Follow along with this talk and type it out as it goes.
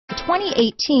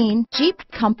2018 Jeep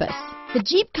Compass. The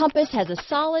Jeep Compass has a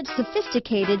solid,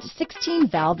 sophisticated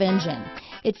 16-valve engine.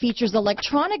 It features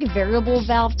electronic variable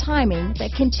valve timing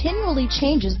that continually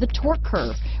changes the torque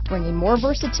curve, bringing more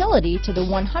versatility to the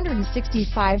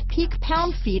 165 peak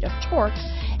pound-feet of torque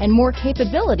and more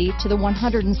capability to the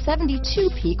 172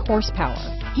 peak horsepower.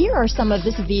 Here are some of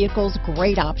this vehicle's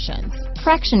great options: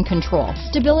 traction control,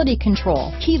 stability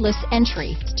control, keyless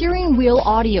entry, steering wheel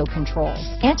audio controls,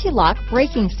 anti-lock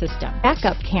braking system,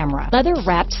 backup camera,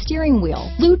 leather-wrapped steering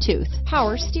wheel, Bluetooth,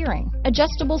 power steering,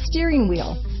 adjustable steering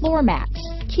wheel, floor mats,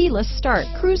 keyless start,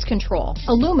 cruise control,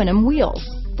 aluminum wheels,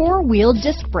 four-wheel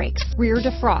disc brakes, rear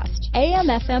defrost,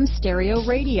 AM/FM stereo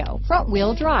radio,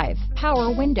 front-wheel drive,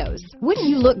 power windows. Wouldn't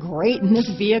you look great in this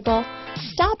vehicle?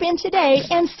 Stop in today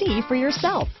and see for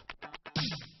yourself.